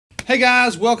Hey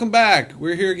guys, welcome back.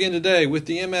 We're here again today with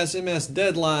the MSMS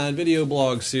Deadline video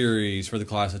blog series for the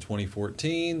class of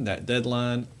 2014. That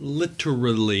deadline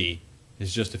literally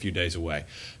is just a few days away,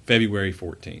 February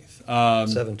 14th.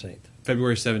 17th.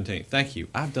 February 17th. Thank you.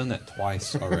 I've done that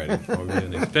twice already.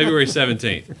 February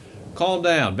 17th. Calm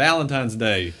down. Valentine's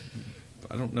Day.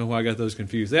 I don't know why I got those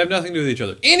confused. They have nothing to do with each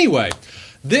other. Anyway,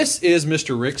 this is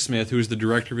Mr. Rick Smith, who is the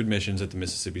Director of Admissions at the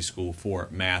Mississippi School for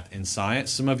Math and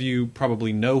Science. Some of you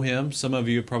probably know him. Some of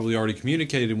you have probably already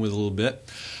communicated with a little bit.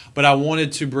 But I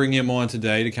wanted to bring him on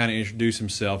today to kind of introduce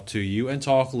himself to you and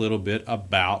talk a little bit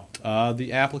about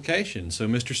the application. So,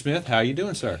 Mr. Smith, how are you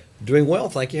doing, sir? Doing well,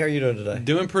 thank you. How are you doing today?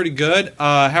 Doing pretty good.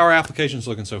 How are applications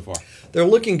looking so far? They're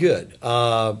looking good.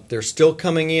 They're still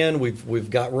coming in. We've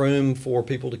got room for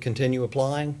people to continue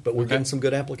applying, but we're getting some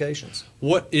good applications.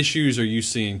 What issues are you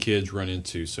seeing kids run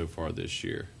into so far this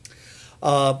year?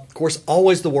 Of course,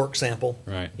 always the work sample.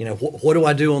 Right. You know, what do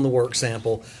I do on the work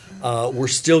sample? We're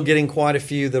still getting quite a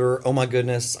few that are, oh my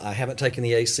goodness, I haven't taken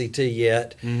the ACT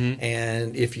yet. Mm-hmm.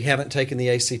 And if you haven't taken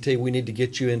the ACT, we need to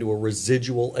get you into a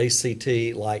residual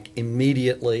ACT like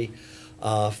immediately.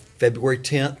 February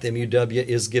 10th, MUW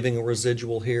is giving a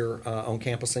residual here on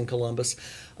campus in Columbus.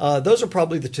 Those are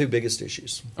probably the two biggest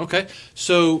issues. Okay.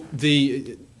 So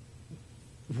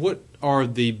what are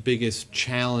the biggest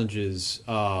challenges?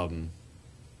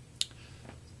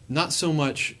 Not so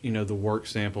much, the work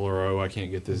sample or, oh, I can't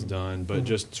get this done, but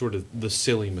just sort of the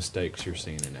silly mistakes you're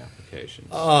seeing in applications.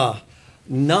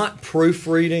 Not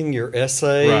proofreading your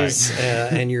essays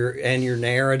Right. and your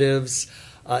narratives.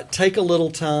 Take a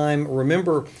little time.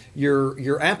 Remember,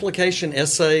 your application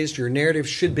essays, your narratives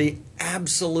should be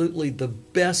absolutely the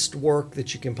best work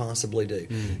that you can possibly do.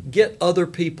 Get other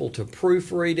people to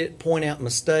proofread it, point out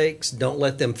mistakes. Don't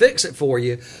let them fix it for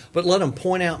you, but let them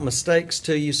point out mistakes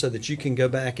to you so that you can go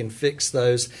back and fix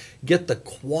those. Get the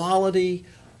quality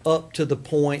up to the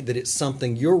point that it's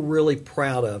something you're really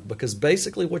proud of, because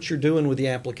basically what you're doing with the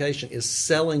application is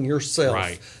selling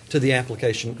yourself to the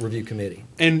application review committee.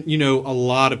 And, a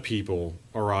lot of people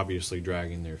are obviously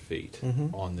dragging their feet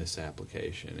on this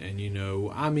application.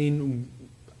 And,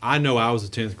 I know I was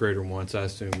a 10th grader once. I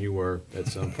assume you were at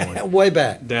some point. Way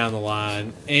back. Down the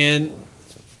line. And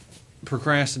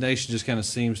procrastination just kind of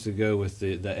seems to go with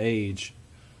the age.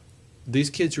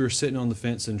 These kids who are sitting on the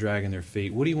fence and dragging their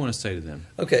feet, what do you want to say to them?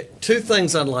 Okay, two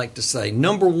things I'd like to say.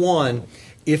 Number one,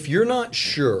 if you're not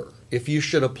sure if you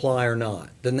should apply or not,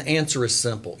 then the answer is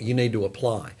simple. You need to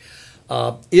apply.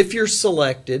 If you're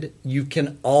selected, you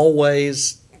can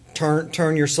always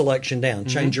turn your selection down,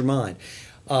 change your mind.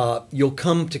 You'll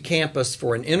come to campus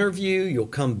for an interview. You'll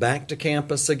come back to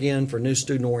campus again for new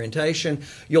student orientation.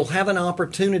 You'll have an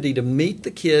opportunity to meet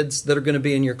the kids that are going to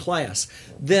be in your class.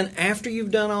 Then after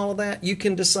you've done all of that, you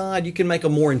can decide, you can make a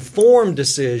more informed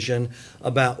decision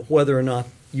about whether or not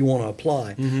you want to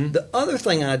apply. The other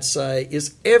thing I'd say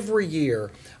is every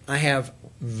year I have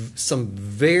some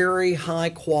very high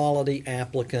quality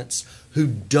applicants who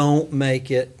don't make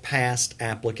it past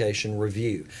application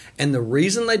review. And the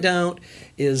reason they don't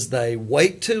is they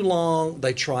wait too long,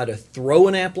 they try to throw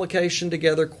an application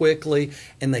together quickly,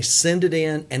 and they send it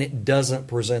in and it doesn't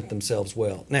present themselves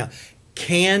well. Now,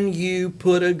 can you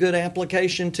put a good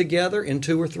application together in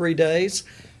 2 or 3 days?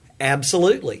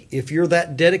 Absolutely. If you're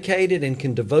that dedicated and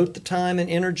can devote the time and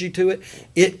energy to it,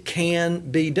 it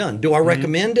can be done. Do I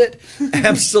recommend it?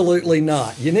 Absolutely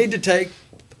not. You need to take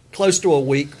close to a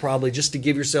week probably just to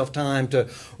give yourself time to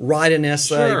write an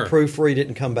essay, proofread it,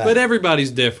 and come back. But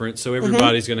everybody's different, so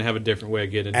everybody's going to have a different way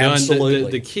of getting it done.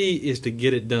 Absolutely. The key is to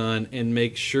get it done and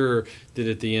make sure that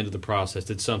at the end of the process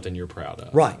it's something you're proud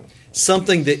of. Right.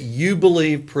 Something that you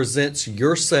believe presents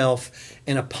yourself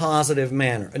in a positive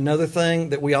manner. Another thing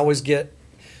that we always get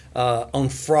on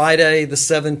Friday the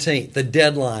 17th, the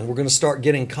deadline, we're going to start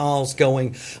getting calls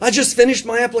going, I just finished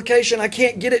my application, I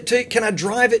can't get it to you, can I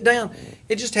drive it down?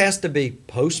 It just has to be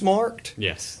postmarked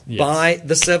by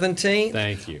the 17th.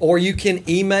 Thank you. Or you can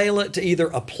email it to either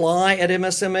apply at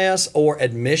MSMS or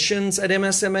admissions at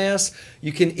MSMS.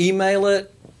 You can email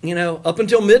it up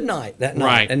until midnight that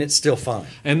night, and it's still fine.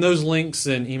 And those links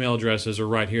and email addresses are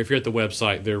right here. If you're at the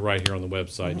website, they're right here on the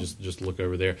website. Just look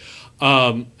over there.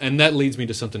 And that leads me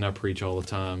to something I preach all the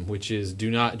time, which is do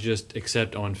not just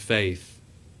accept on faith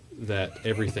that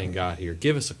everything got here.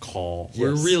 Give us a call.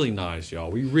 We're really nice,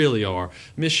 y'all. We really are.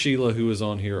 Miss Sheila, who was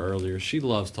on here earlier, she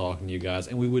loves talking to you guys,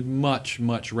 and we would much,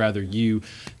 much rather you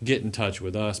get in touch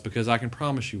with us, because I can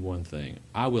promise you one thing.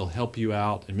 I will help you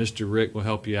out, and Mr. Rick will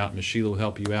help you out, Miss Sheila will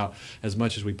help you out as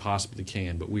much as we possibly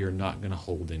can, but we are not going to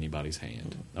hold anybody's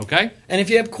hand. Okay? And if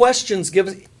you have questions, give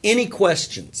us any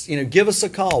questions. Give us a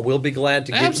call. We'll be glad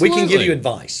to give. We can give you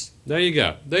advice. There you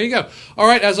go. There you go. All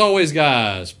right, as always,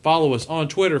 guys, follow us on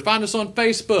Twitter. Find us on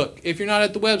Facebook. If you're not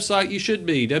at the website, you should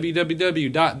be.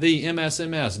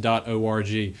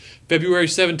 www.themsms.org. February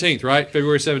 17th, right?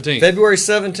 February 17th. February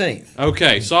 17th.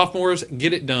 Okay, sophomores,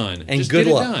 get it done. And Just good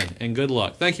get luck. it done. And good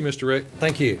luck. Thank you, Mr. Rick.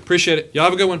 Thank you. Appreciate it. Y'all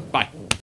have a good one. Bye.